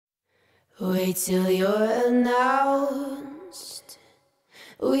Wait till you're announced.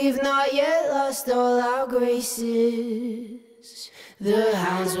 We've not yet lost all our graces. The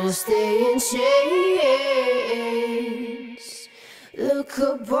hounds will stay in chains. Look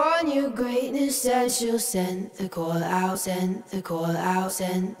upon your greatness and she'll send the call out, send the call out,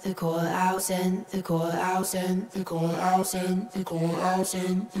 send the call out, send the call out, send the call out, send the call out,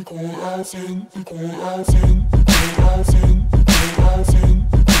 send the call out, send the call out, send the call out, send the call out, send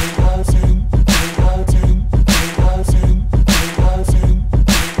the call out, send the call out, send the call out, send the call out, send the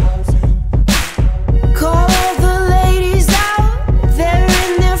call out, send. Call all the ladies out, they're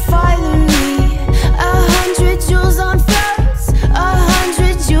in their finery. 100 jewels on throats,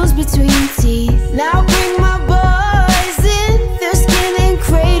 100 jewels between teeth. Now bring my boys in, their skin in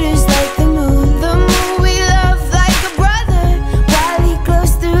craters like the moon. The moon we love like a brother, while he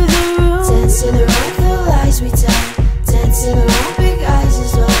glows through the room. Dancing around the lies we tell, dancing around big eyes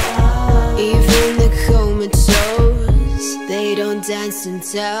as well. Even the comatose, they don't dance and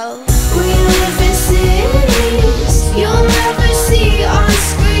tell. We live in cities you'll never see on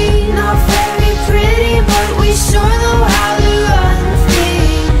screen. Not very pretty, but we sure know how to run free.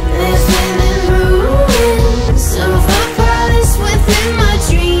 Living in ruins of a palace within my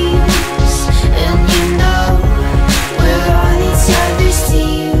dreams. And you know, we're on each other's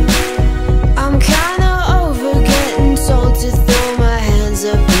team. I'm kinda over getting told to throw my hands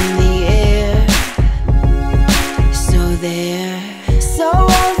up in the air. So there. So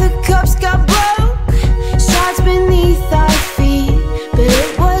all the cups got broke, shards beneath our feet, but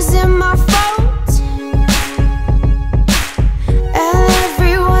it wasn't my fault. And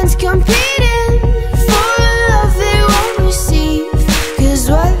everyone's competing for a love they won't receive, 'cause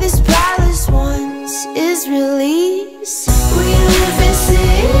what this palace wants is release. We live in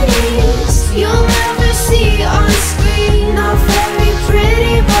cities you'll never see on screen. Not very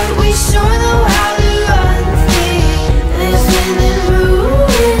pretty, but we sure know how to run free. Living in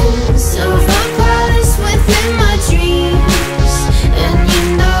ruins of a palace within my dreams. And you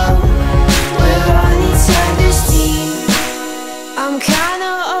know, we're on each other's team. I'm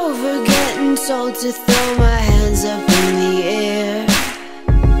kinda over getting told to throw my hands up in the air.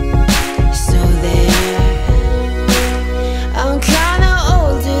 So there. I'm kinda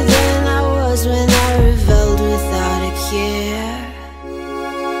older than I was when I rebelled without a care.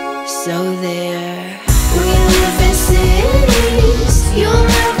 So there. We live in cities you'll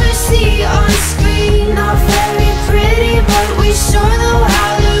never see on screen. Not very pretty, but we sure know how